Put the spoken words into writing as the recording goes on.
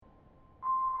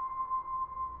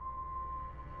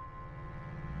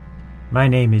My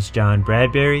name is John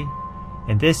Bradbury,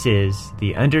 and this is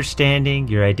the Understanding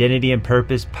Your Identity and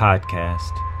Purpose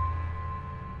podcast.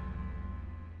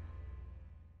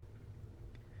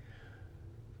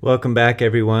 Welcome back,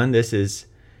 everyone. This is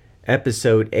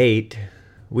episode 8.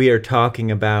 We are talking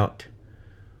about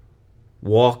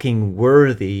walking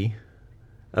worthy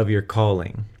of your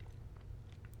calling.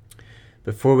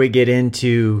 Before we get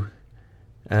into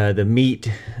the meat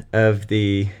of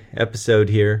the episode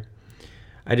here,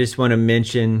 I just want to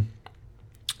mention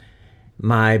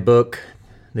my book,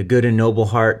 The Good and Noble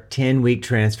Heart 10-Week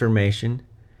Transformation.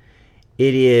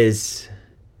 It is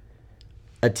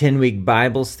a 10-week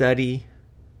Bible study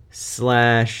 /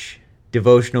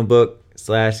 devotional book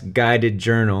 / guided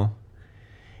journal.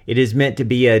 It is meant to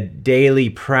be a daily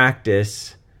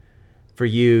practice for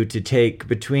you to take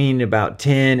between about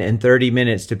 10 and 30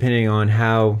 minutes, depending on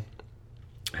how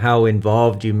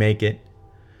involved you make it,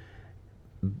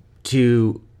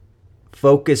 to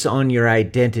focus on your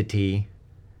identity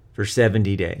for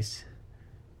 70 days.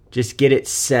 Just get it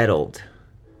settled,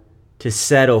 to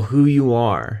settle who you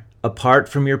are, apart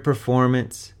from your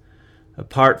performance,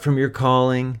 apart from your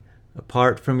calling,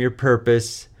 apart from your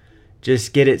purpose.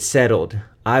 Just get it settled.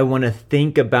 I want to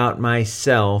think about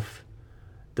myself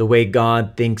the way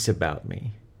God thinks about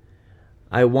me.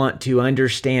 I want to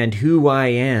understand who I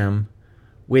am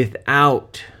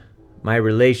without my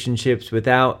relationships,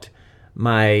 without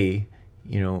my,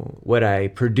 what I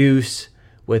produce,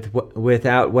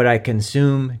 without what I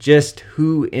consume. Just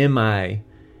who am I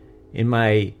in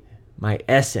my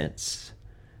essence?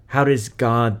 How does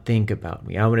God think about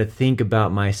me? I want to think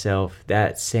about myself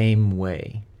that same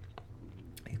way.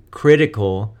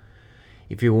 Critical,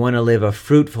 if you want to live a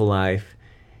fruitful life,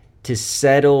 to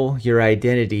settle your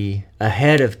identity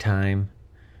ahead of time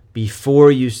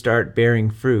before you start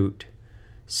bearing fruit,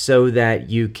 so that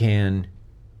you can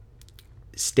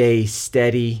stay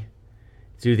steady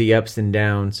through the ups and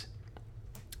downs.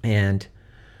 And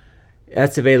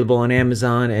that's available on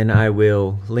Amazon, and I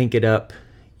will link it up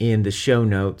in the show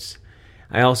notes.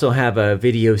 I also have a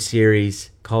video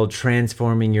series called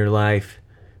Transforming Your Life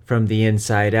from the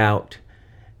Inside Out.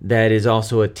 That is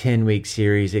also a 10-week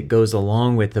series. It goes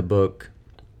along with the book,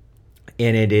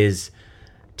 and it is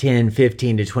 10,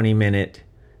 15 to 20 minute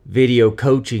video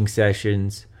coaching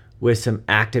sessions with some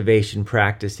activation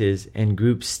practices and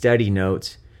group study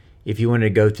notes if you want to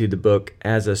go through the book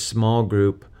as a small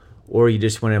group, or you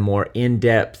just want a more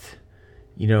in-depth,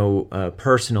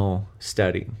 personal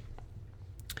study.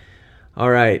 All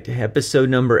right, episode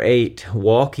number 8,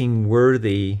 Walking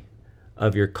Worthy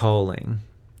of Your Calling.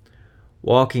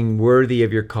 Walking worthy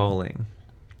of your calling.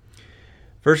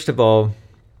 First of all,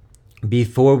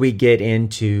 before we get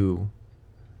into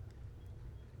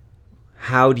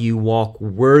how do you walk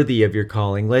worthy of your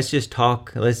calling, let's just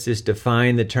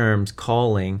define the terms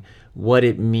calling, what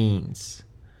it means.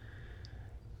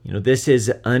 This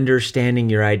is Understanding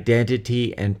Your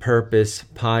Identity and Purpose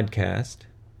podcast.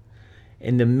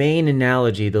 And the main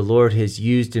analogy the Lord has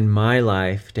used in my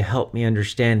life to help me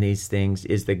understand these things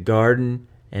is the garden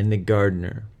and the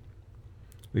gardener.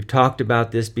 We've talked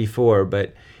about this before,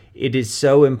 but it is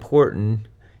so important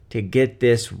to get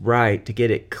this right, to get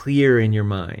it clear in your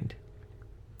mind.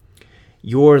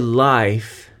 Your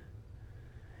life,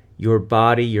 your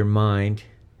body, your mind,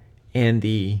 and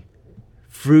the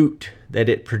fruit that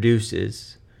it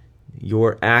produces,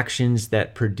 your actions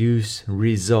that produce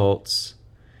results,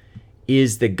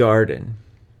 is the garden.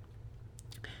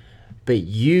 But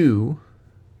your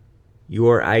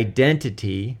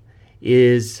identity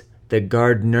is the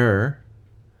gardener,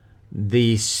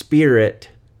 the spirit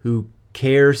who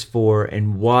cares for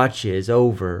and watches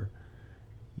over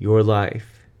your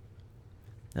life.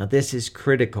 Now, this is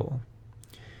critical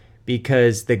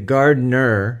because the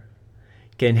gardener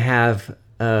can have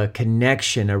a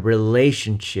connection, a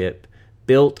relationship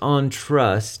built on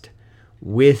trust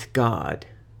with God.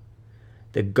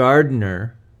 The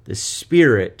gardener, the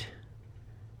spirit,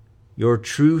 your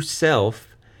true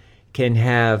self, can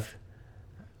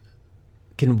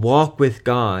walk with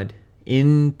God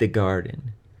in the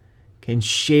garden, can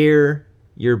share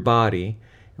your body,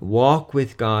 walk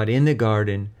with God in the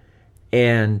garden,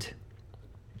 and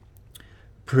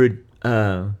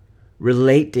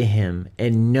relate to Him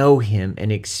and know Him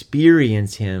and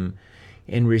experience Him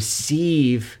and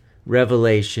receive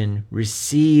revelation,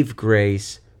 receive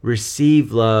grace,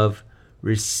 receive love,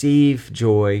 receive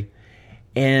joy,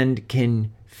 and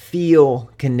can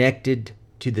feel connected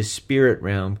to the spirit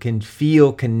realm, can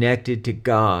feel connected to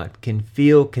God, can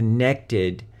feel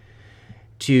connected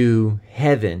to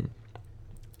heaven,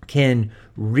 can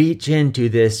reach into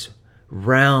this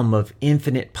realm of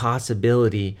infinite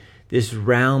possibility this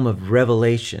realm of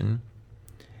revelation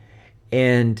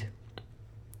and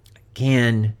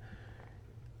can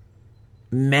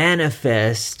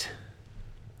manifest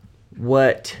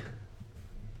what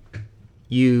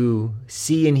you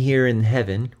see and hear in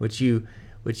heaven, what you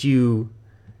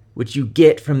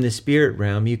get from the spirit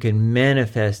realm. You can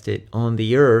manifest it on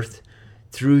the earth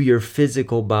through your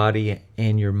physical body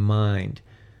and your mind.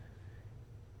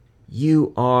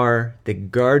 You are the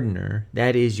gardener.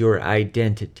 That is your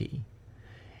identity.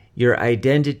 Your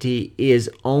identity is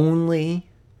only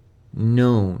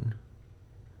known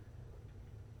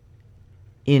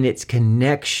in its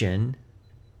connection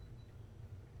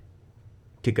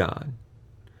to God,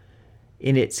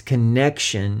 in its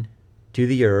connection to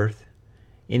the earth,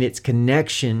 in its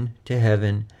connection to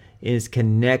heaven, in its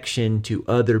connection to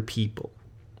other people.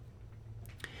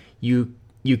 You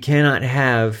cannot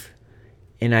have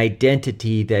an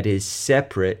identity that is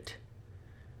separate,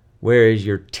 whereas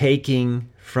you're taking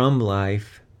from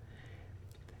life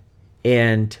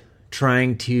and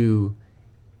trying to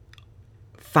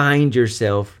find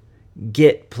yourself,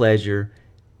 get pleasure,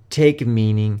 take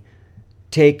meaning,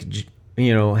 take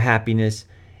happiness.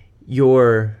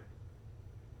 You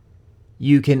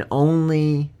can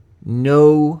only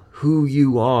know who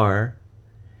you are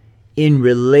in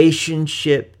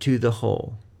relationship to the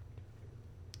whole.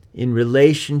 In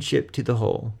relationship to the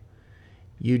whole.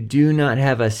 You do not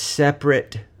have a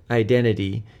separate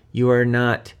identity. You are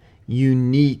not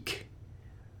unique,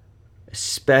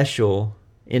 special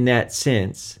in that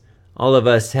sense. All of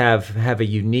us have a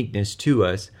uniqueness to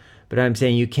us, but I'm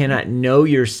saying you cannot know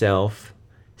yourself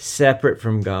separate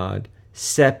from God,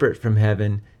 separate from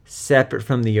heaven, separate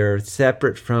from the earth,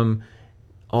 separate from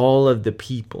all of the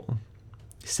people,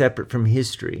 separate from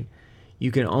history.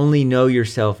 You can only know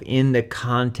yourself in the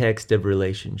context of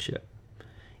relationship,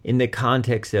 in the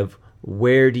context of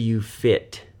where do you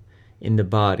fit in the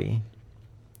body.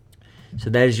 So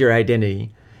that is your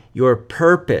identity. Your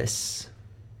purpose.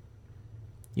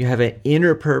 You have an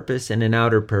inner purpose and an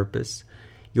outer purpose.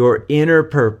 Your inner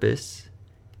purpose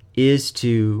is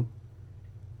to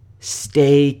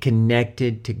stay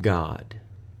connected to God.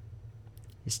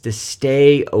 It's to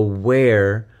stay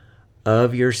aware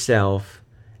of yourself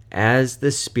as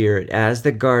the Spirit, as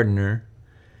the gardener,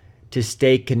 to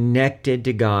stay connected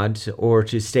to God, or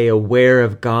to stay aware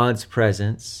of God's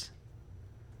presence,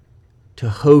 to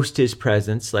host His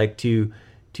presence, like to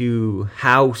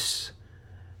house,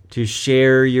 to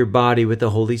share your body with the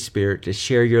Holy Spirit, to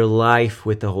share your life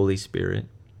with the Holy Spirit,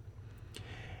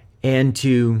 and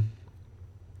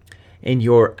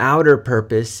your outer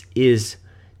purpose is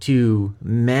to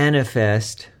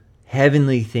manifest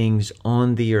heavenly things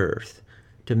on the earth,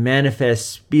 to manifest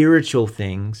spiritual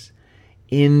things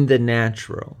in the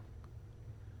natural,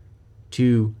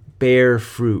 to bear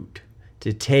fruit,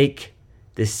 to take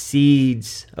the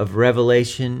seeds of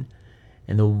revelation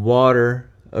and the water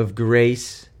of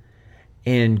grace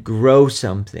and grow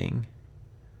something,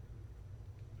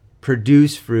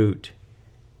 produce fruit,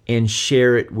 and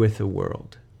share it with the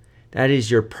world. That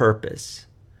is your purpose,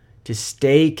 to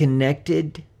stay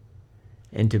connected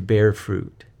and to bear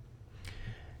fruit.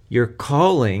 Your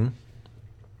calling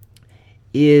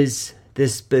is the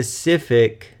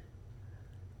specific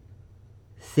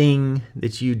thing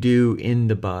that you do in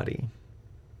the body.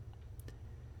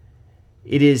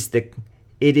 It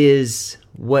is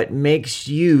what makes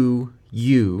you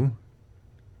you.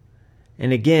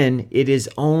 And again, it is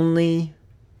only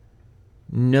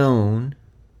known,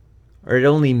 or it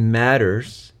only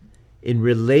matters in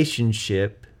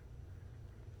relationship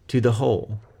to the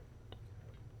whole.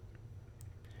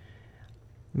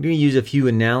 I'm going to use a few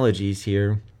analogies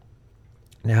here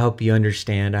to help you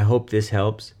understand. I hope this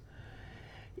helps.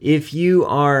 If you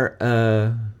are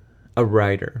a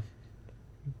writer,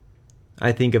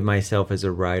 I think of myself as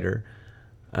a writer.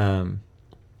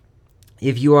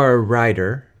 If you are a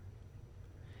writer,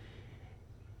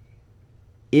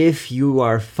 if you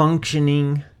are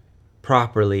functioning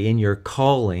properly in your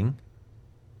calling,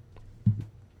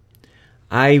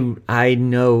 I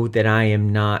know that I am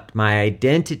not, my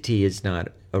identity is not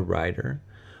a writer.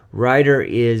 Writer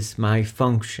is my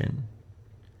function.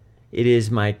 It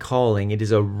is my calling. It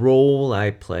is a role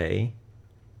I play.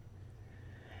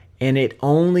 And it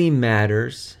only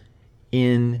matters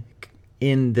in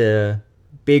the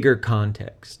bigger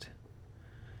context.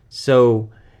 So,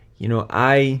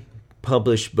 I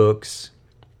publish books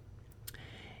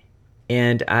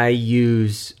and I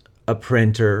use a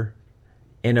printer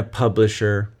and a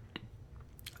publisher.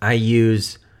 I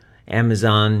use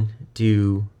Amazon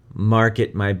to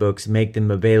market my books, make them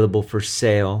available for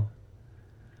sale.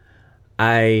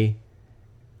 I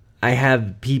I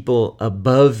have people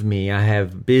above me. I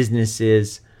have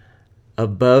businesses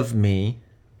above me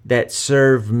that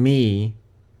serve me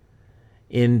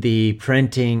in the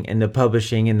printing and the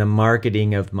publishing and the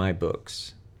marketing of my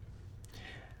books.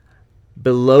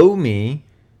 Below me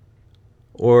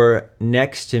or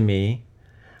next to me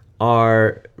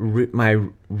are my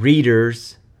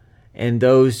readers and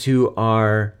those who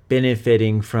are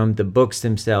benefiting from the books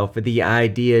themselves, or the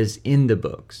ideas in the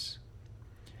books.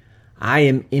 I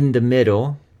am in the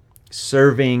middle,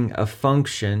 serving a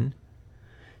function,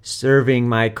 serving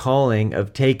my calling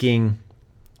of taking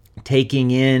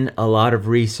in a lot of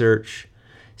research,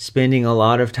 spending a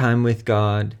lot of time with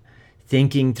God,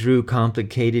 thinking through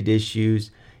complicated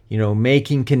issues,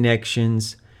 making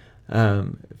connections,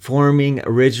 forming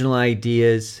original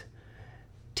ideas,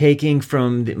 taking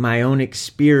from my own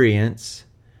experience,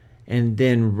 and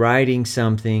then writing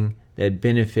something that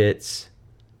benefits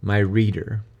my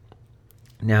reader.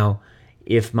 Now,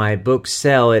 if my books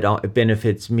sell, it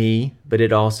benefits me, but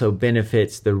it also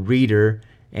benefits the reader,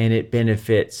 and it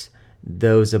benefits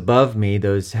those above me,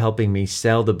 those helping me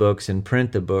sell the books and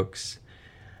print the books.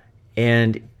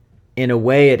 And in a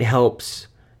way, it helps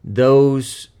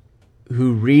those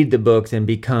who read the books and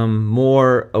become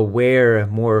more aware,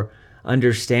 more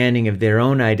understanding of their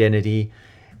own identity.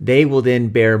 They will then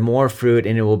bear more fruit,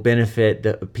 and it will benefit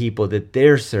the people that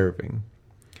they're serving.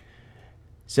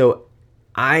 So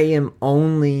I am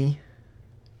only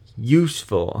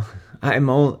useful.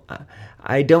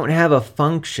 I don't have a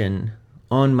function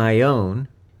on my own.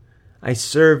 I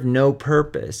serve no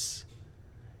purpose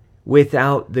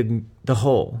without the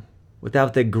whole,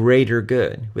 without the greater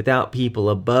good, without people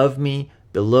above me,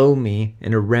 below me,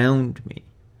 and around me.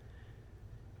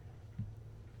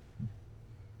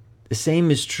 The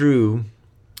same is true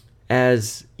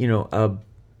as, a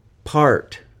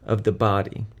part of the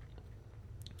body.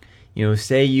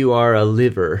 Say you are a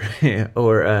liver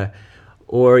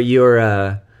or you're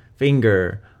a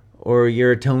finger, or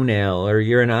you're a toenail, or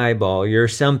you're an eyeball, you're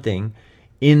something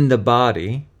in the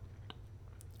body.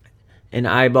 An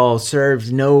eyeball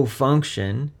serves no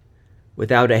function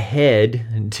without a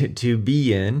head to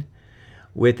be in,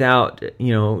 without,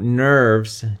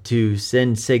 nerves to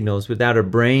send signals, without a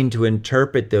brain to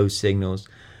interpret those signals,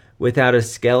 without a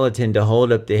skeleton to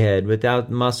hold up the head, without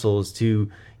muscles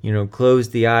to, close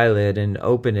the eyelid and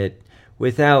open it,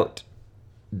 without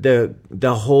the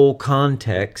whole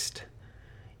context.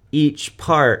 Each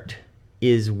part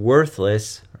is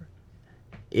worthless.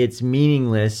 It's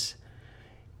meaningless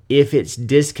if it's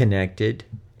disconnected,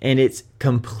 and it's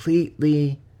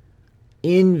completely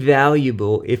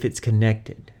invaluable if it's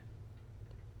connected.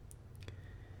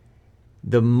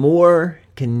 The more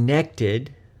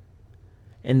connected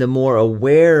and the more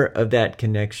aware of that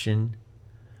connection,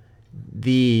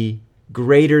 the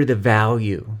greater the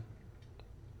value.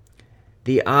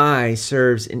 The eye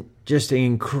serves just an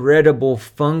incredible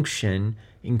function,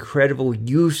 incredible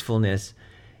usefulness.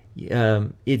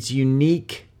 It's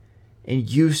unique and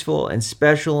useful and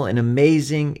special and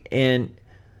amazing and,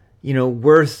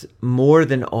 worth more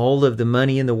than all of the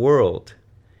money in the world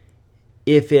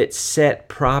if it's set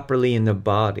properly in the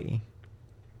body.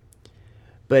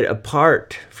 But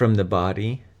apart from the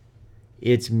body,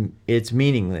 it's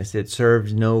meaningless. It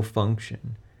serves no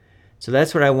function. So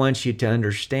that's what I want you to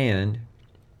understand.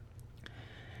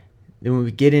 Then when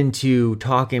we get into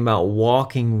talking about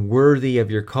walking worthy of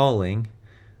your calling,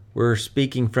 we're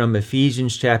speaking from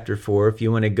Ephesians chapter 4. If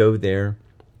you want to go there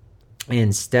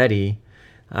and study,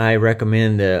 I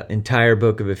recommend the entire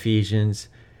book of Ephesians.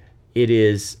 It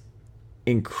is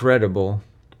incredible.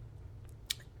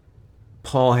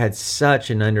 Paul had such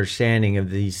an understanding of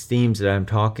these themes that I'm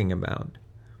talking about.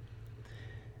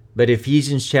 But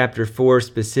Ephesians chapter 4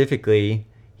 specifically,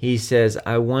 he says,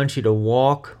 I want you to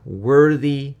walk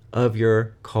worthy of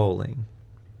your calling.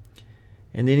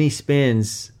 And then he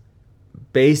spends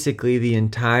basically the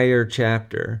entire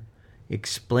chapter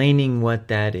explaining what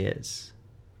that is.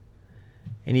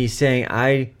 And he's saying,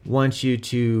 I want you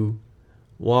to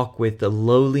walk with the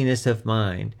lowliness of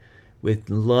mind, with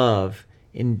love,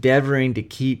 endeavoring to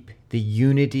keep the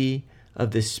unity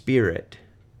of the Spirit.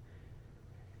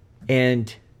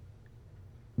 And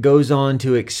goes on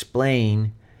to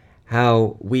explain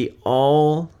how we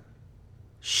all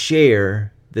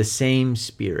share the same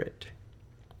Spirit.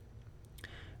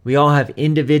 We all have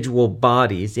individual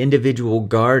bodies, individual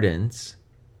gardens,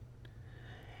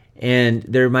 and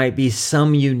there might be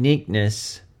some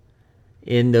uniqueness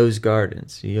in those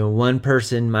gardens. One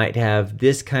person might have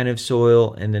this kind of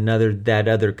soil and another that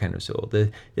other kind of soil.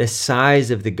 The size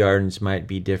of the gardens might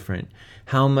be different.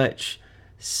 How much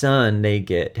sun they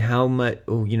get, how much,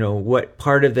 what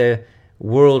part of the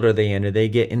world are they in? Are they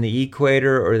in the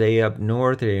equator, or are they up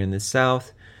north, or are they in the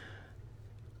south?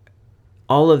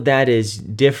 All of that is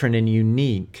different and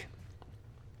unique.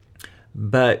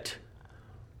 But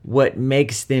what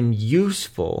makes them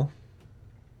useful,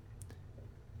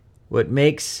 what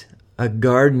makes a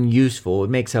garden useful, what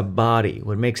makes a body,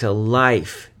 what makes a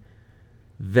life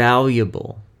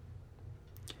valuable,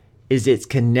 is its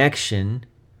connection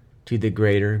to the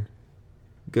greater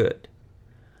good.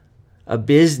 A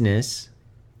business,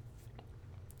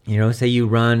 say you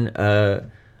run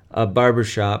a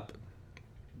barbershop.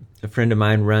 A friend of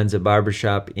mine runs a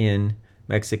barbershop in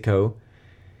Mexico,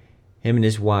 him and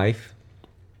his wife.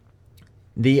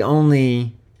 It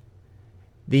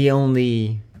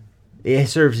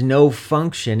serves no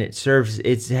function.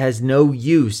 It has no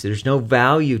use. There's no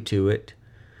value to it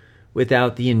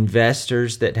without the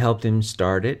investors that helped him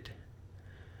start it,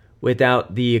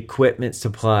 without the equipment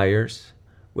suppliers,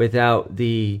 without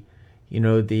the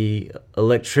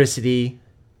electricity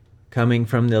coming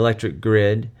from the electric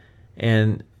grid,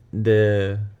 and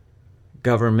the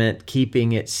government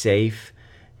keeping it safe,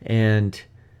 and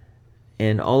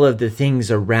all of the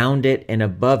things around it and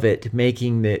above it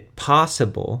making it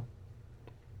possible.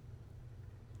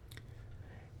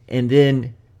 And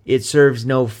then it serves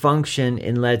no function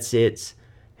unless it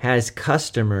has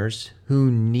customers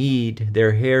who need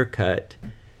their hair cut,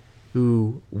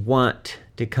 who want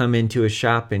to come into a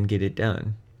shop and get it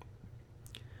done.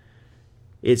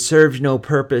 It serves no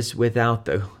purpose without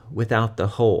the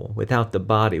whole, without the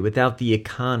body, without the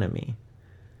economy.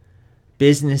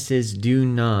 Businesses do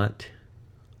not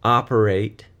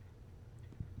operate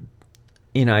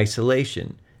in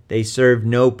isolation. They serve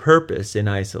no purpose in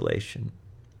isolation.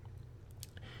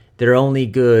 They're only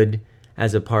good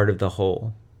as a part of the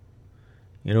whole.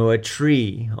 A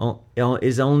tree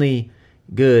is only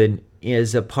good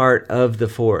as a part of the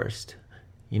forest.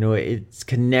 Its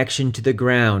connection to the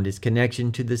ground, its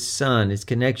connection to the sun, its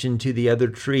connection to the other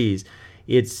trees.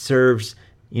 It serves,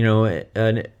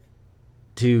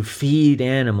 to feed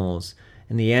animals,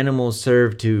 and the animals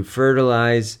serve to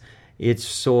fertilize its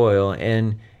soil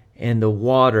and the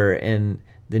water and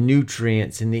the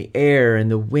nutrients and the air and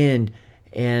the wind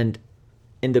and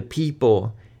the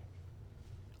people.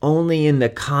 Only in the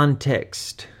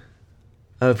context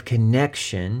of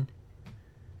connection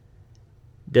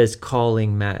does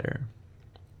calling matter.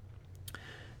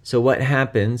 So what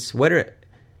happens? What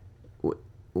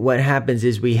happens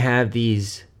is we have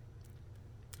these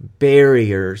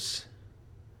barriers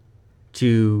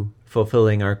to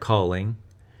fulfilling our calling,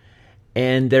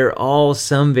 and they're all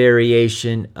some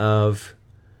variation of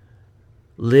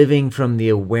living from the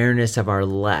awareness of our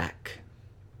lack.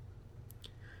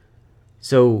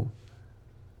 So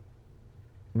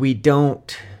we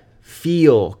don't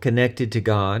feel connected to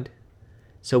God,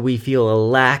 so we feel a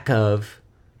lack of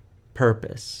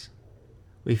purpose.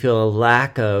 We feel a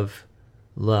lack of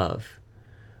love.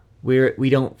 We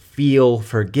don't feel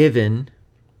forgiven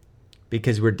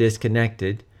because we're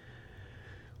disconnected.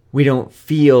 We don't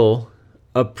feel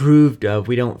approved of.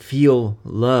 We don't feel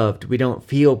loved. We don't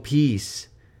feel peace.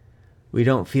 We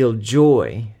don't feel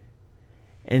joy.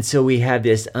 And so we have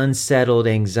this unsettled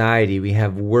anxiety. We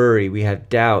have worry. We have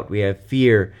doubt. We have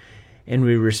fear. And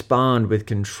we respond with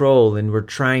control, and we're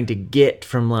trying to get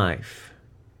from life.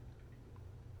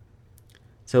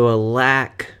 So a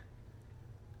lack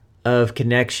of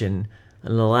connection,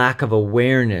 and a lack of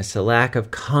awareness, a lack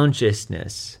of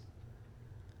consciousness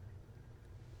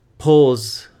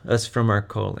pulls us from our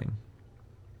calling.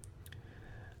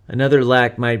 Another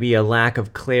lack might be a lack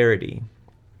of clarity.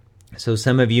 So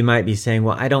some of you might be saying,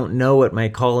 well, I don't know what my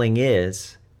calling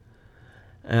is.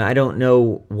 I don't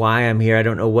know why I'm here. I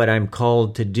don't know what I'm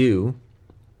called to do.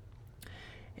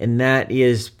 And that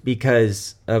is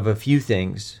because of a few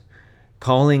things.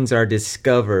 Callings are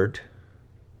discovered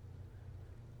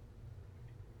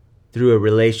through a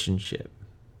relationship.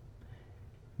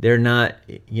 They're not,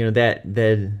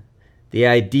 the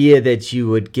idea that you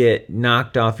would get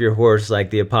knocked off your horse like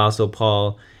the Apostle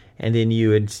Paul, and then you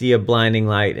would see a blinding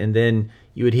light, and then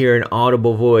you would hear an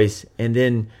audible voice, and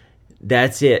then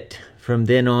that's it. From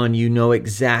then on, you know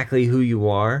exactly who you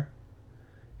are,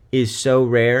 is so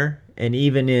rare. And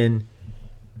even in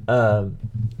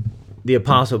the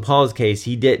Apostle Paul's case,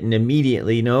 he didn't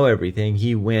immediately know everything.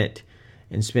 He went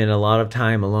and spent a lot of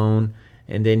time alone,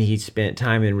 and then he spent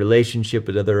time in relationship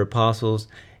with other apostles,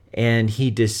 and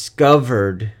he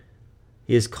discovered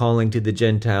his calling to the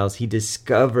Gentiles. He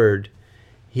discovered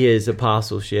his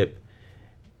apostleship.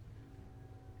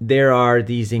 There are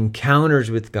these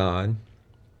encounters with God.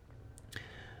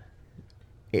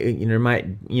 In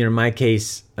my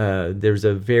case, there's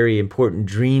a very important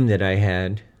dream that I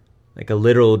had like a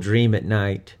literal dream at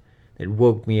night that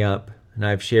woke me up, and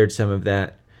I've shared some of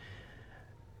that.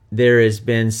 There has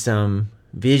been some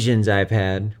visions I've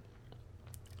had.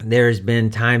 There's been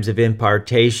times of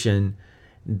impartation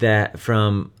that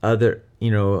from other,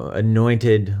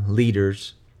 anointed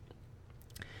leaders.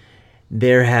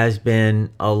 There has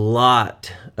been a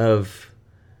lot of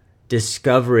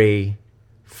discovery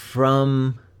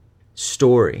from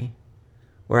story,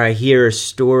 where I hear a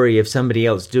story of somebody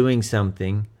else doing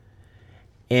something,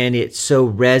 and it so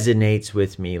resonates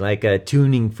with me, like a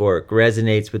tuning fork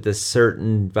resonates with a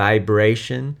certain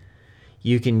vibration.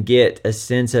 You can get a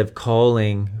sense of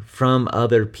calling from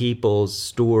other people's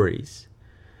stories.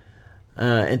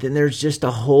 And then there's just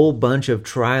a whole bunch of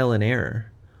trial and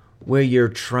error, where you're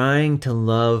trying to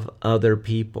love other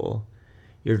people.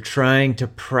 You're trying to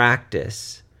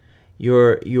practice.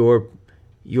 You're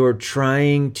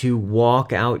trying to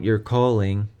walk out your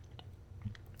calling,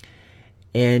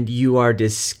 and you are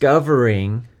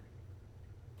discovering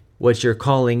what your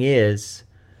calling is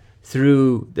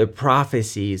through the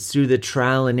prophecies, through the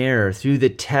trial and error, through the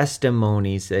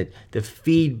testimonies, that the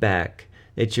feedback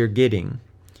that you're getting.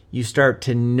 You start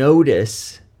to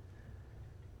notice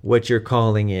what your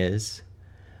calling is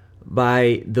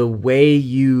by the way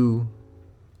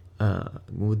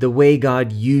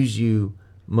God uses you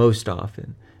most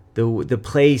often, the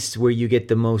place where you get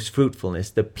the most fruitfulness,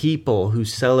 the people who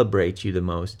celebrate you the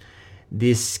most,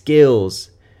 the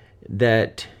skills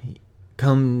that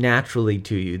come naturally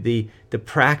to you, the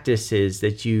practices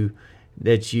that you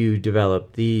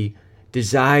develop, the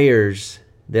desires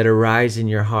that arise in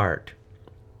your heart,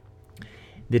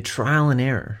 the trial and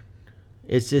error.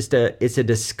 It's a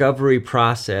discovery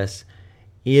process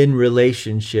in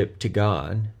relationship to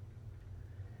God.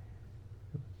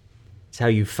 It's how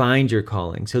you find your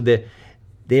calling. So that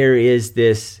there is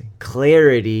this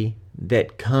clarity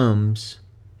that comes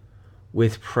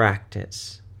with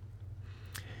practice.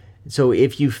 So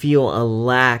if you feel a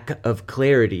lack of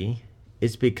clarity,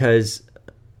 it's because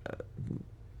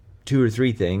two or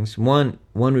three things. One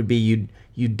would be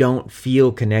you don't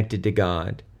feel connected to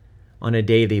God on a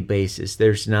daily basis.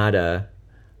 There's not a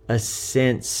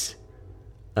sense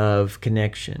of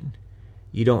connection.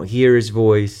 You don't hear His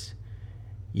voice.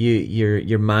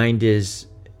 Your mind is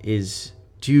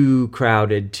too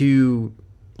crowded, too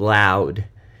loud.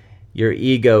 Your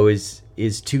ego is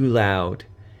too loud,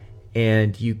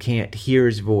 and you can't hear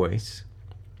His voice.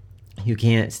 You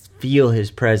can't feel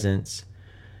His presence,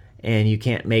 and you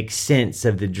can't make sense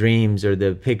of the dreams or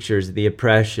the pictures, the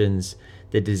impressions,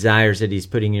 the desires that He's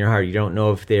putting in your heart. You don't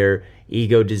know if they're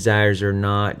ego desires or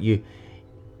not.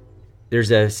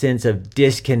 There's a sense of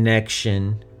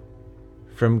disconnection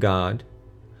from God.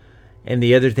 And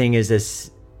the other thing is a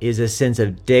sense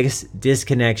of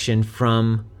disconnection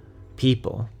from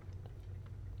people.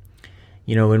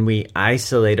 When we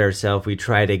isolate ourselves, we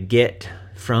try to get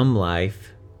from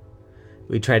life.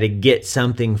 We try to get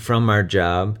something from our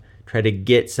job, try to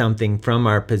get something from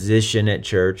our position at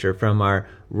church, or from our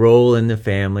role in the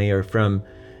family, or from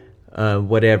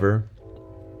whatever.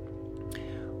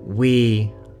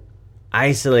 We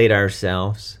isolate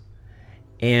ourselves,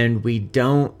 and we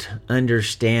don't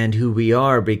understand who we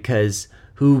are, because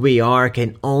who we are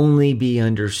can only be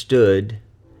understood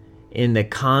in the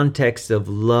context of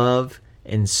love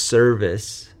and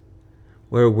service,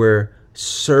 where we're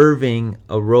serving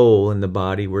a role in the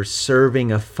body, we're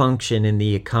serving a function in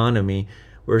the economy,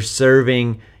 we're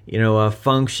serving, a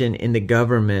function in the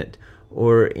government,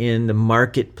 or in the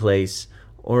marketplace,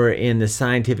 or in the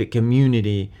scientific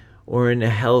community, or in the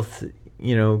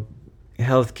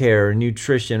healthcare or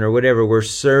nutrition or whatever. We're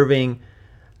serving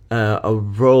a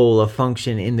role, a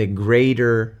function in the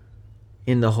greater,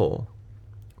 in the whole.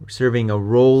 We're serving a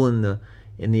role in the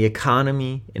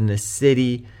economy, in the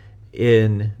city,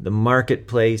 in the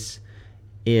marketplace,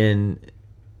 in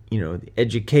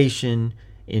education,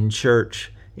 in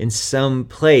church, in some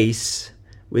place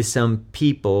with some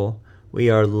people. We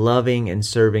are loving and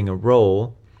serving a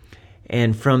role,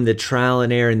 and from the trial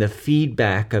and error and the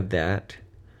feedback of that,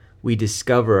 we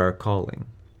discover our calling.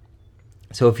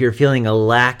 So if you're feeling a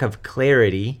lack of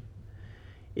clarity,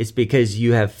 it's because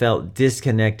you have felt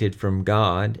disconnected from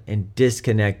God and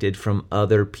disconnected from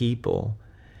other people,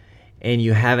 and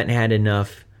you haven't had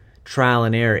enough trial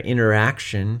and error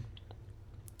interaction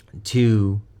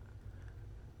to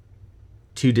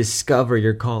discover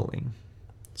your calling.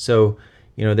 So,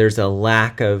 there's a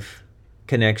lack of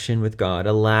connection with God,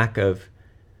 a lack of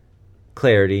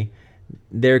clarity.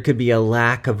 There could be a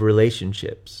lack of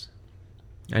relationships.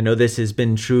 I know this has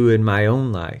been true in my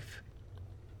own life,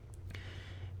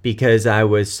 because I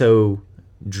was so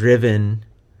driven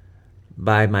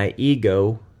by my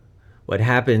ego what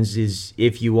happens is,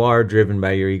 if you are driven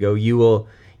by your ego, you will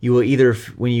either,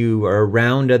 when you are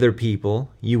around other people,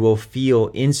 you will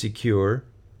feel insecure,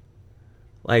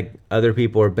 like other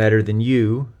people are better than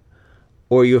you,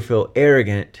 or you'll feel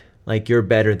arrogant, like you're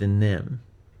better than them.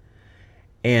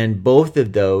 And both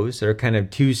of those are kind of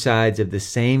two sides of the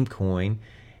same coin,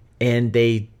 and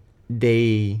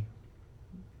they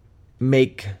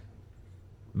make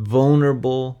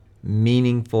vulnerable,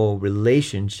 meaningful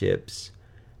relationships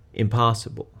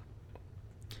impossible,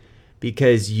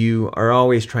 because you are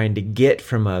always trying to get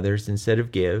from others instead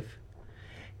of give,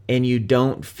 and you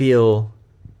don't feel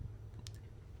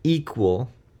equal.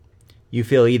 You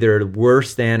feel either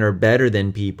worse than or better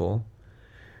than people,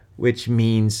 which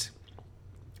means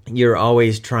you're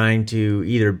always trying to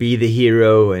either be the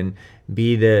hero and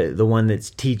be the one that's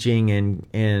teaching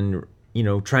and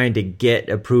trying to get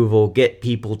approval, get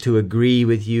people to agree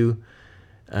with you.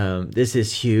 This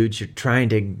is huge. You're trying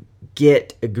to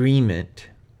get agreement.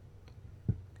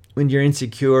 When you're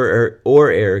insecure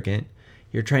or arrogant,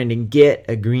 you're trying to get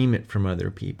agreement from other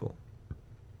people.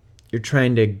 You're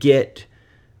trying to get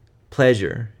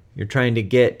pleasure. You're trying to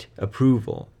get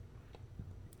approval.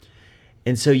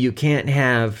 And so you can't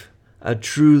have a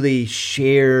truly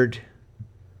shared,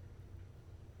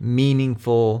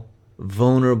 meaningful,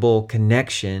 vulnerable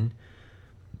connection,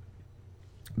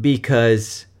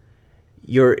 because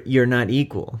you're not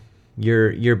equal.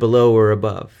 You're below or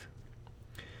above.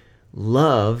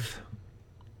 Love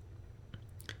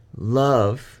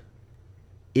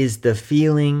is the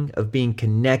feeling of being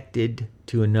connected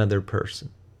to another person.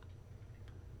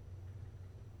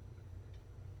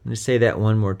 I'm going to say that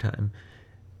one more time.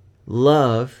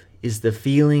 Love is the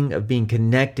feeling of being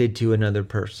connected to another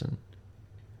person.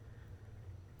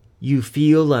 You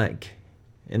feel like,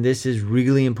 and this is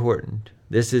really important,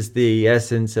 this is the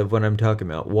essence of what I'm talking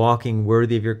about, walking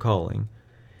worthy of your calling,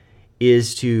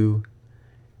 is to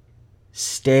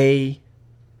stay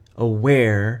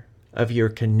aware of your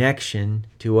connection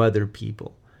to other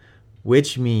people,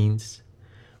 which means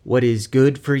what is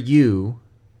good for you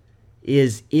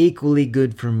is equally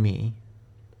good for me,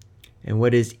 and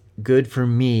what is good for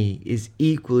me is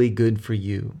equally good for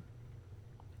you.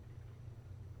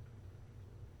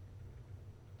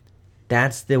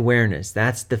 That's the awareness.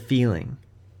 That's the feeling.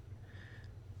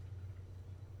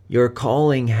 Your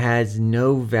calling has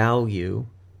no value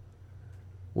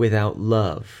without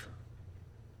love.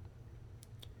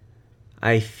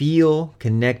 I feel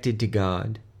connected to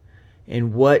God,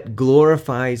 and what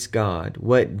glorifies God,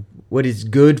 what is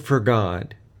good for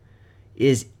God,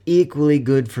 is equally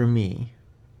good for me.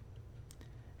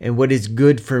 And what is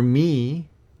good for me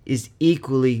is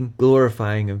equally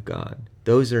glorifying of God.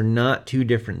 Those are not two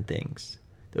different things.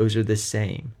 Those are the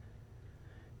same.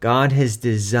 God has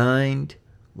designed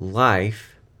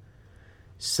life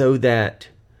so that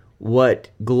what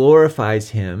glorifies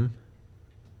Him,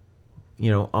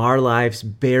 our lives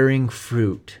bearing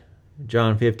fruit.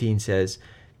 John 15 says,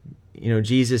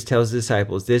 Jesus tells the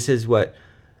disciples, this is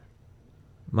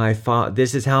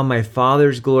how my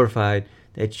Father's glorified,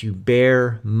 that you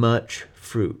bear much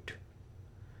fruit.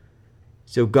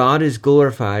 So God is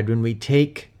glorified when we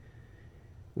take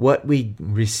what we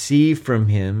receive from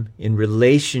Him in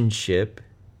relationship,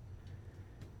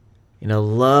 in a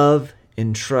love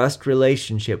and trust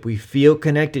relationship. We feel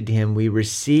connected to Him, we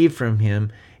receive from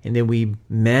Him, and then we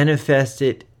manifest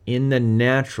it in the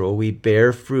natural. We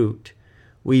bear fruit.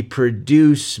 We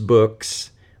produce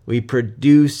books. We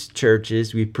produce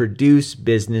churches. We produce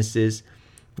businesses.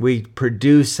 We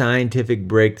produce scientific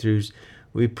breakthroughs.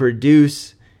 We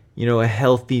produce, a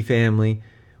healthy family.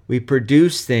 We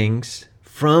produce things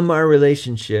from our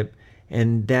relationship,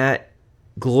 and that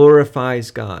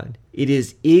glorifies God. It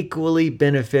is equally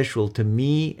beneficial to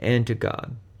me and to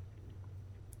God.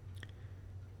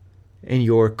 And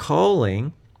your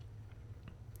calling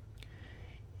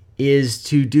is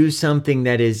to do something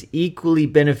that is equally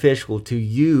beneficial to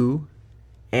you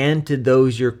and to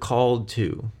those you're called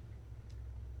to.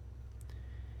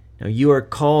 Now, you are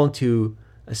called to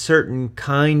a certain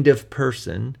kind of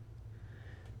person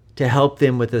to help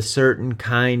them with a certain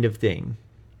kind of thing.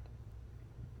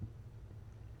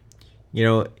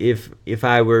 If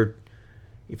I were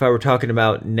talking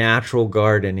about natural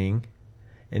gardening,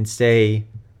 and say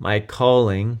my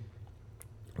calling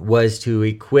was to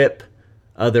equip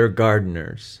other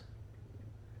gardeners,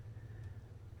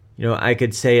 I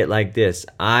could say it like this: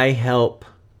 I help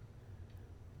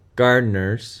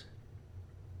gardeners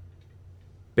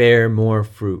bear more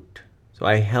fruit. So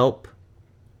I help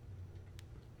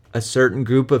a certain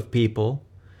group of people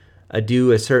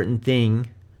do a certain thing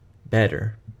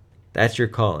better. That's your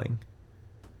calling.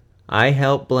 I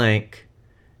help blank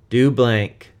Do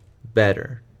blank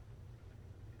better.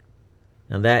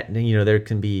 Now that, there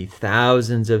can be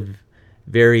thousands of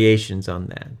variations on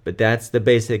that, but that's the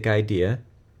basic idea.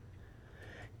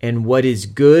 And what is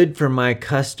good for my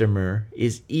customer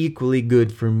is equally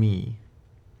good for me.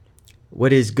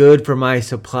 What is good for my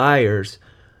suppliers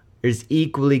is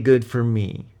equally good for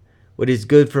me. What is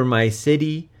good for my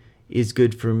city is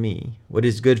good for me. What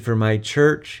is good for my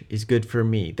church is good for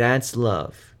me. That's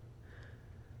love.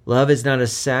 Love is not a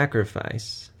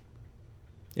sacrifice.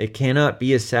 It cannot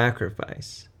be a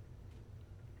sacrifice.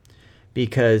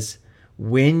 Because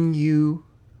when you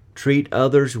treat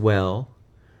others well,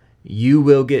 you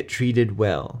will get treated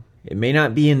well. It may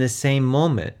not be in the same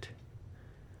moment,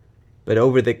 but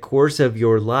over the course of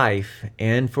your life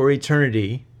and for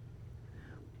eternity,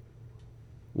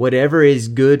 whatever is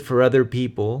good for other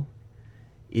people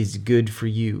is good for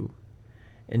you.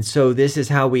 And so this is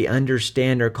how we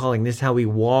understand our calling. This is how we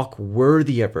walk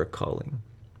worthy of our calling.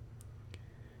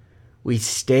 We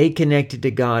stay connected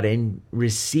to God and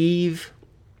receive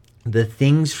the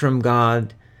things from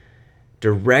God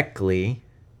directly.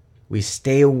 We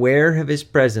stay aware of His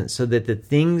presence so that the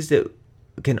things that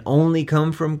can only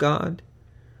come from God,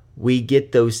 we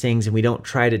get those things and we don't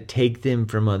try to take them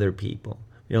from other people.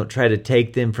 We don't try to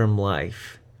take them from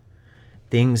life.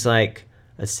 Things like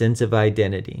a sense of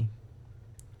identity,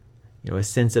 a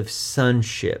sense of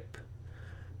sonship,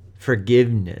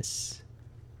 forgiveness,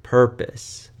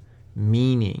 purpose,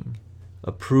 meaning,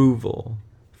 approval,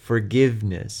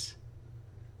 forgiveness,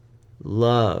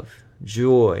 love,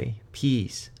 joy,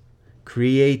 peace,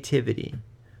 creativity,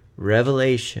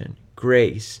 revelation,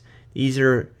 grace. These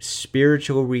are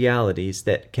spiritual realities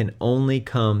that can only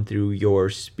come through your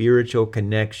spiritual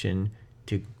connection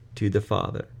to the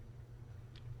Father.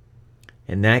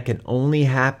 And that can only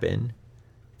happen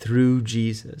through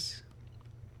Jesus.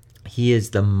 He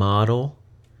is the model,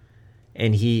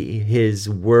 and His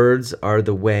words are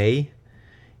the way.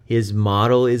 His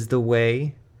model is the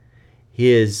way.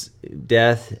 His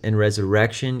death and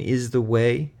resurrection is the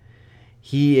way.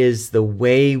 He is the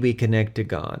way we connect to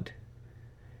God.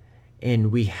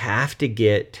 And we have to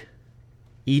get,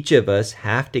 each of us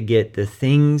have to get the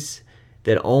things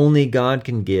that only God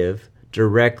can give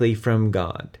directly from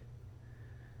God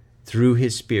through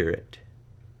His Spirit.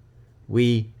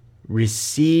 We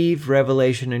receive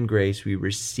revelation and grace. We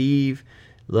receive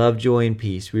love, joy, and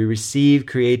peace. We receive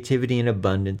creativity and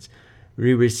abundance.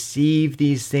 We receive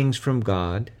these things from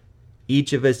God,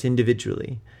 each of us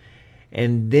individually.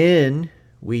 And then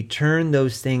we turn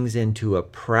those things into a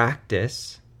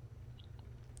practice.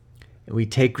 And we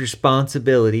take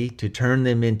responsibility to turn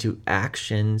them into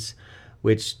actions,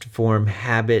 which form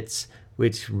habits,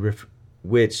 which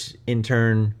in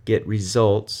turn get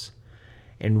results.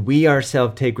 And we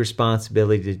ourselves take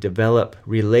responsibility to develop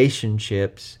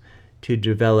relationships, to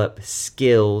develop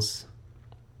skills,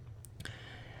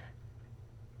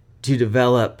 to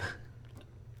develop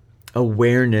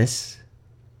awareness,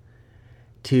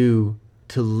 to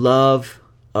love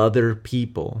other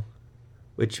people,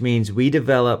 which means we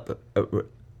develop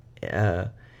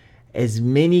as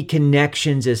many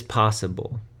connections as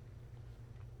possible.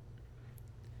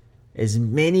 As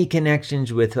many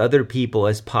connections with other people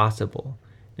as possible.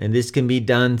 And this can be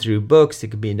done through books, it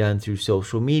can be done through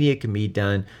social media, it can be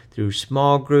done through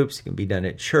small groups, it can be done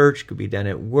at church, it can be done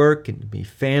at work, it can be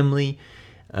family,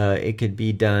 it could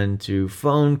be done through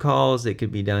phone calls, it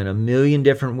could be done a million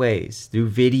different ways, through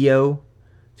video,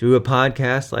 through a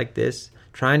podcast like this,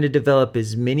 trying to develop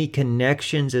as many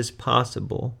connections as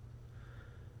possible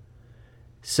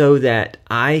so that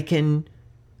I can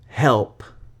help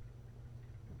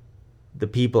the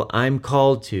people I'm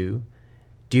called to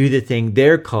do the thing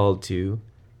they're called to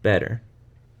better.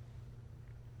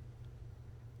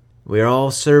 We're all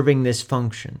serving this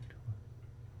function,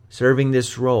 serving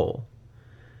this role.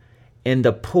 And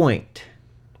the point,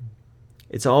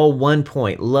 it's all one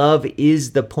point. Love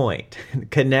is the point.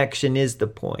 Connection is the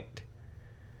point.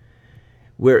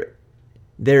 Where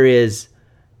there is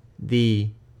the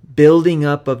building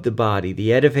up of the body,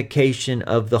 the edification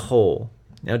of the whole.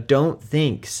 Now don't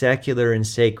think secular and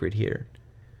sacred here.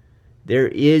 There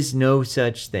is no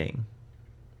such thing.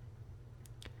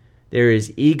 There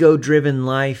is ego-driven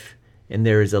life and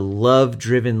there is a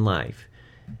love-driven life.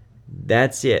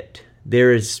 That's it.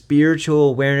 There is spiritual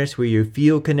awareness where you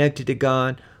feel connected to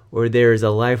God, or there is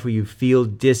a life where you feel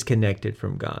disconnected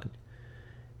from God.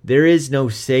 There is no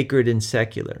sacred and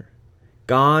secular.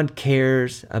 God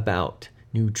cares about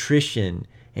nutrition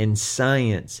and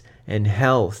science and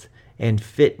health and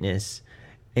fitness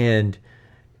and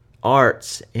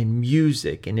arts and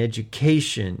music and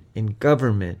education and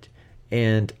government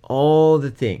and all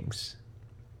the things.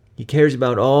 He cares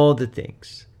about all the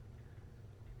things.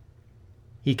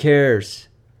 He cares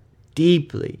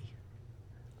deeply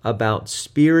about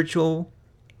spiritual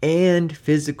and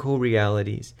physical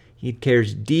realities. He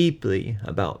cares deeply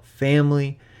about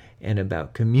family and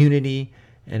about community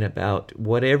and about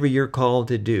whatever you're called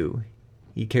to do.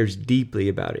 He cares deeply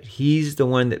about it. He's the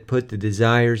one that put the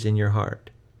desires in your heart.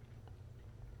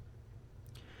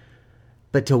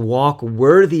 But to walk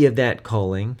worthy of that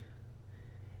calling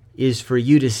is for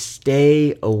you to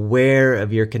stay aware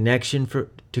of your connection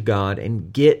to God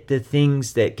and get the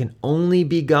things that can only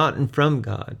be gotten from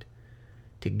God,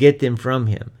 to get them from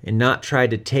Him, and not try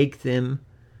to take them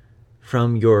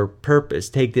from your purpose,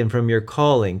 take them from your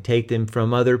calling, take them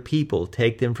from other people,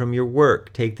 take them from your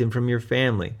work, take them from your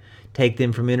family, take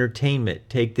them from entertainment,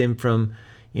 take them from,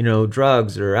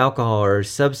 drugs or alcohol or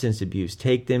substance abuse,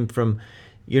 take them from,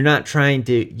 you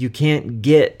can't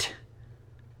get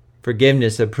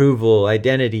forgiveness, approval,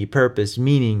 identity, purpose,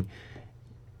 meaning,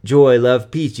 joy, love,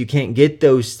 peace. You can't get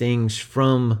those things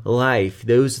from life.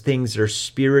 Those things are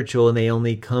spiritual and they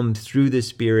only come through the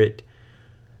Spirit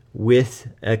with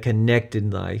a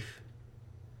connected life.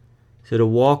 So to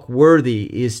walk worthy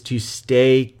is to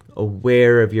stay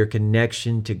aware of your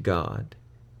connection to God.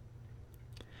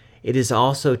 It is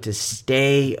also to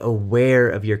stay aware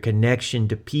of your connection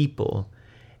to people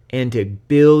and to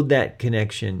build that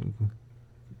connection,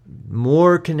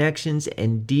 more connections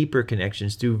and deeper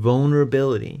connections through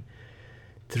vulnerability,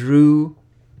 through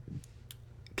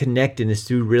connectedness,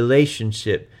 through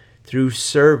relationship, through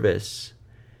service.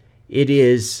 It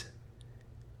is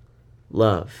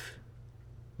love.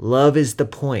 Love is the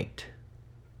point.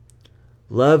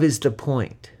 Love is the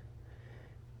point.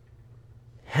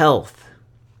 Health.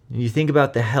 When you think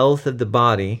about the health of the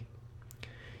body,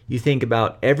 you think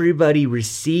about everybody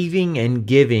receiving and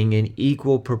giving in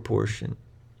equal proportion.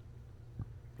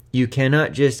 You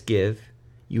cannot just give,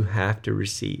 you have to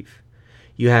receive.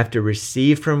 You have to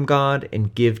receive from God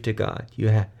and give to God.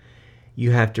 You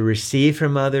have to receive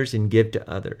from others and give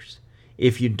to others.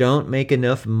 If you don't make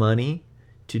enough money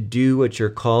to do what you're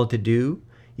called to do,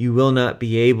 you will not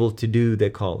be able to do the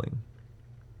calling.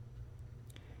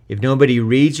 If nobody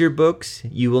reads your books,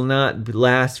 you will not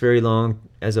last very long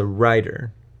as a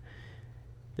writer.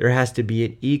 There has to be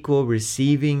an equal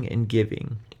receiving and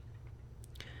giving.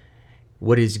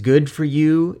 What is good for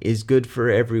you is good for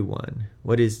everyone.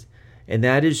 And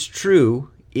that is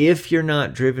true if you're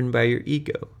not driven by your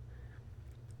ego.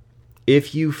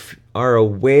 If you are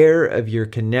aware of your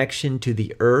connection to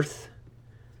the earth,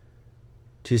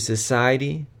 to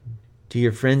society, to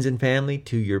your friends and family,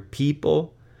 to your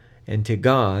people, and to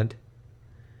God,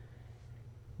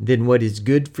 then what is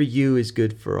good for you is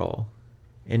good for all.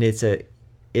 And it's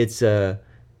a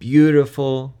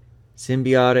beautiful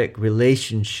symbiotic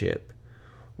relationship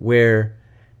where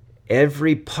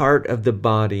every part of the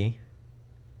body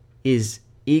is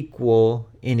equal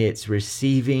in its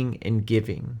receiving and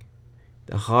giving.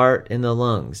 The heart and the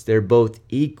lungs, they're both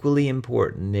equally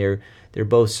important. They're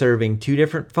both serving two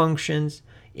different functions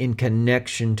in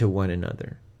connection to one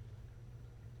another.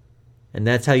 And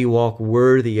that's how you walk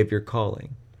worthy of your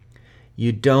calling.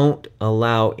 You don't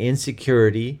allow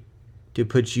insecurity to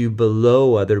put you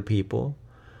below other people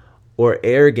or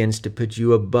arrogance to put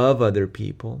you above other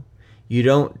people. You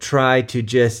don't try to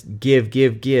just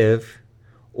give,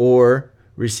 or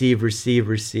receive.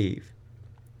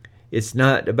 It's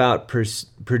not about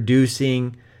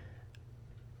producing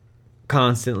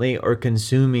constantly or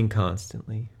consuming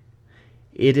constantly.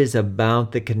 It is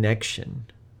about the connection.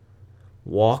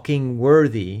 Walking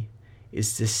worthy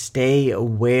is to stay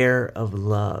aware of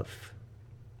love.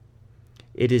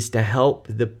 It is to help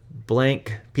the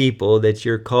blank people that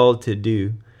you're called to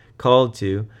do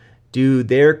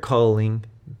their calling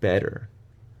better.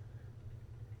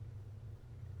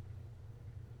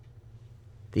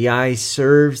 The eye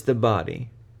serves the body,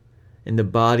 and the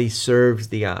body serves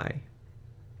the eye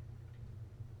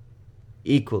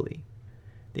equally.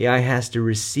 The eye has to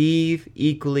receive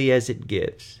equally as it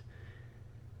gives.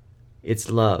 It's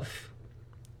love.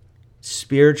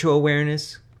 Spiritual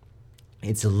awareness,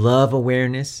 it's love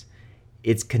awareness,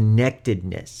 it's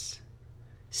connectedness.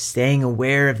 Staying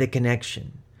aware of the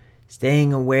connection.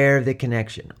 Staying aware of the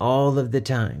connection all of the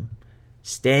time.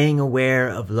 Staying aware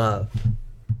of love.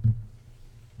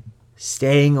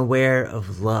 Staying aware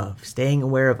of love. Staying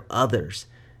aware of others.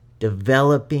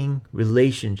 Developing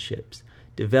relationships.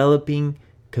 Developing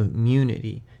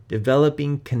community.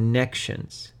 Developing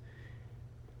connections.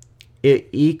 It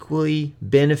equally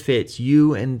benefits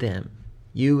you and them.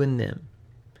 You and them.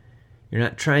 You're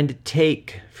not trying to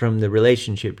take from the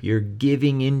relationship. You're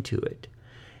giving into it.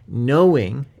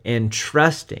 Knowing and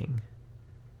trusting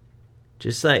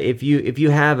Just like if you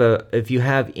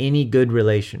have any good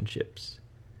relationships,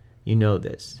 you know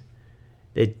this,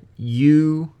 that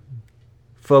you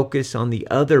focus on the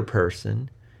other person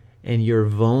and you're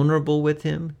vulnerable with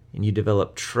him and you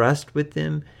develop trust with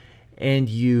them and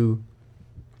you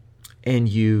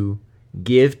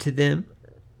give to them,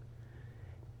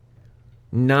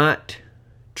 not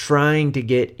trying to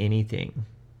get anything.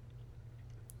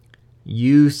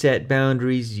 You set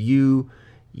boundaries, you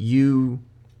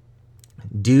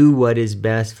do what is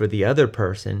best for the other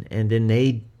person, and then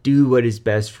they do what is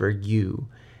best for you.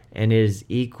 And it is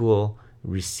equal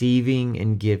receiving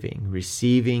and giving,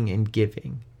 receiving and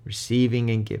giving, receiving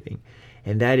and giving.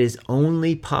 And that is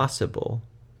only possible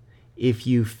if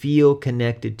you feel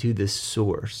connected to the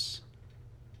source.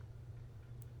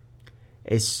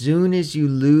 As soon as you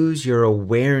lose your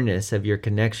awareness of your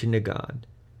connection to God,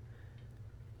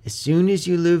 as soon as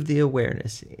you lose the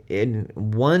awareness, in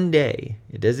one day,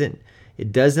 it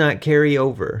does not carry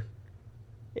over.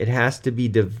 It has to be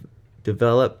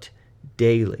developed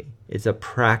daily. It's a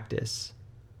practice.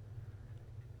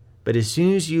 But as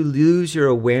soon as you lose your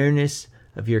awareness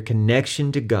of your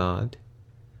connection to God,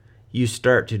 you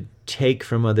start to take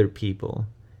from other people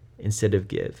instead of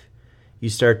give. You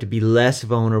start to be less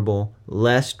vulnerable,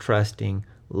 less trusting,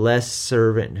 less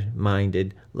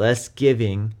servant-minded, less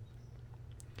giving,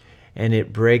 and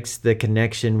it breaks the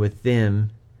connection with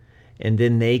them, and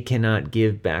then they cannot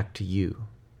give back to you.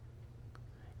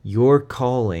 Your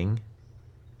calling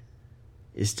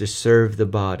is to serve the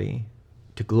body,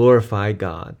 to glorify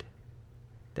God.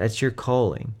 That's your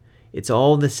calling. It's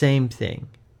all the same thing.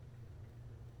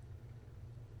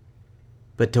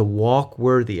 But to walk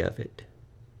worthy of it,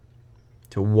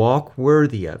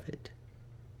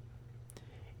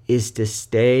 is to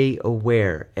stay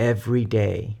aware every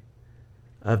day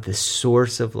of the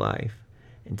source of life,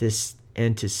 and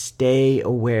to stay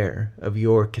aware of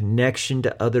your connection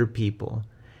to other people,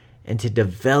 and to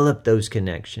develop those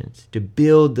connections, to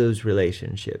build those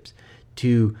relationships,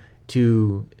 to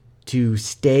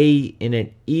stay in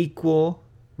an equal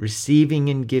receiving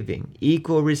and giving.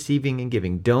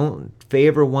 Don't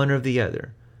favor one or the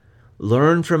other.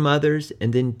 Learn from others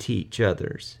and then teach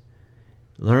others.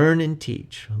 Learn and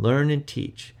teach.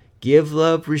 Give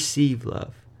love, receive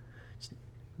love.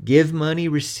 Give money,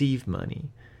 receive money.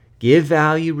 Give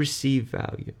value, receive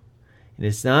value. And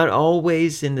it's not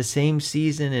always in the same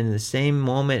season, in the same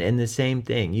moment, and the same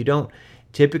thing. You don't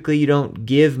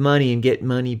give money and get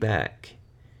money back.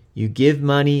 You give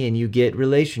money and you get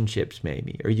relationships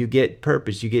maybe, or you get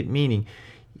purpose, you get meaning.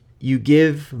 You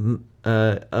give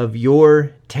of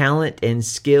your talent and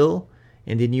skill,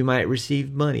 and then you might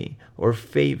receive money or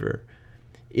favor.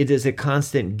 It is a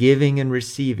constant giving and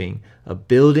receiving, a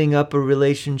building up of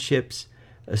relationships,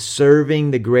 a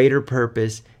serving the greater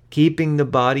purpose, keeping the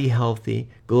body healthy,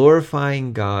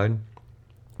 glorifying God,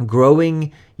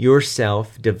 growing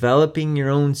yourself, developing your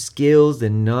own skills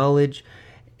and knowledge,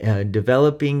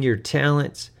 developing your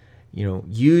talents,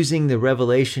 using the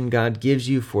revelation God gives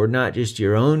you for not just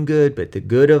your own good, but the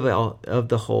good of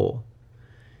the whole.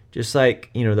 Just like,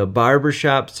 the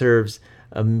barbershop serves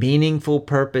a meaningful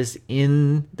purpose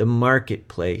in the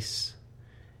marketplace.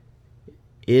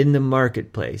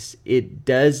 It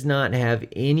does not have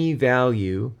any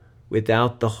value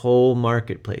without the whole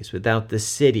marketplace, without the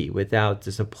city, without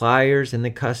the suppliers and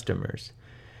the customers.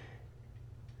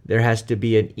 There has to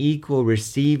be an equal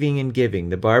receiving and giving.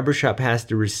 The barbershop has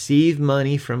to receive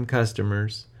money from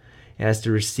customers. It has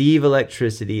to receive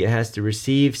electricity. It has to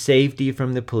receive safety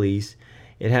from the police.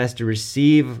 It has to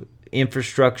receive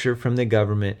infrastructure from the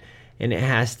government. And it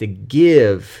has to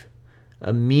give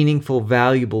a meaningful,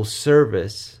 valuable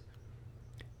service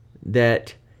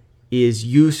that is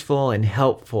useful and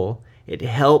helpful. It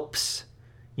helps,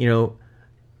 a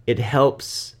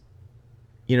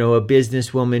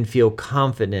businesswoman feel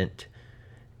confident.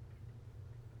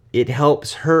 It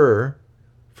helps her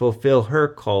fulfill her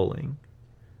calling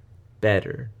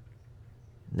better.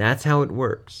 And that's how it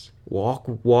works.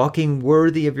 Walking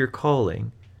worthy of your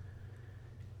calling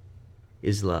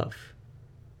is love.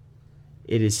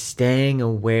 It is staying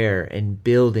aware and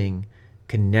building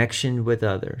connection with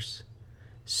others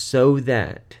so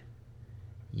that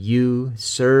you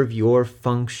serve your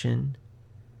function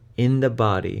in the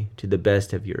body to the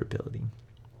best of your ability.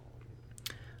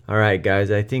 All right, guys,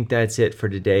 I think that's it for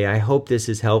today. I hope this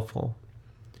is helpful.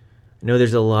 I know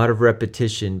there's a lot of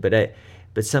repetition, but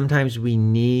sometimes we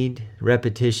need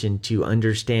repetition to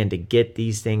understand, to get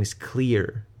these things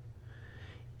clear.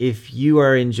 If you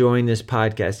are enjoying this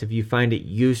podcast, if you find it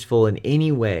useful in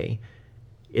any way,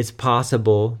 it's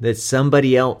possible that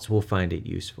somebody else will find it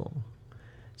useful.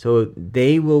 So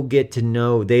they will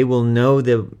know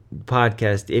the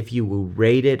podcast if you will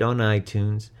rate it on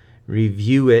iTunes,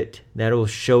 review it. That'll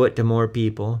show it to more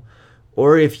people.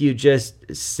 Or if you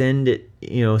just send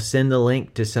the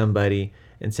link to somebody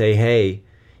and say, hey,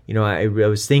 I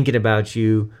was thinking about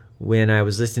you when I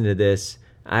was listening to this.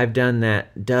 I've done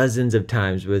that dozens of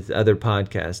times with other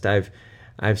podcasts.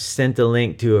 I've sent the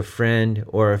link to a friend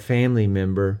or a family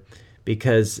member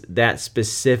because that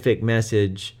specific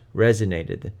message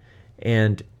resonated.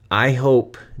 And I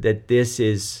hope that this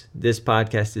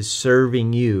podcast is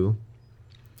serving you,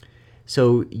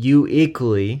 so you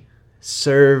equally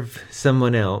serve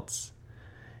someone else.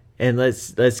 And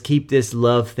let's keep this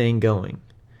love thing going.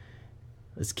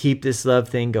 Let's keep this love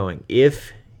thing going.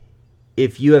 If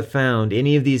you have found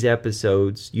any of these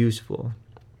episodes useful,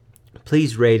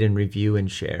 please rate and review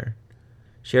and share.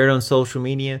 Share it on social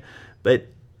media, but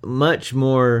much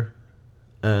more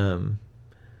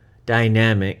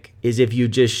dynamic is if you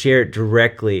just share it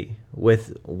directly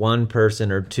with one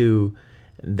person or two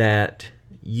that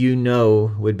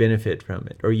would benefit from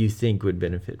it, or you think would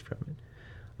benefit from it.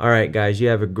 All right, guys, you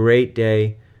have a great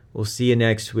day. We'll see you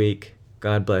next week.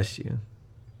 God bless you.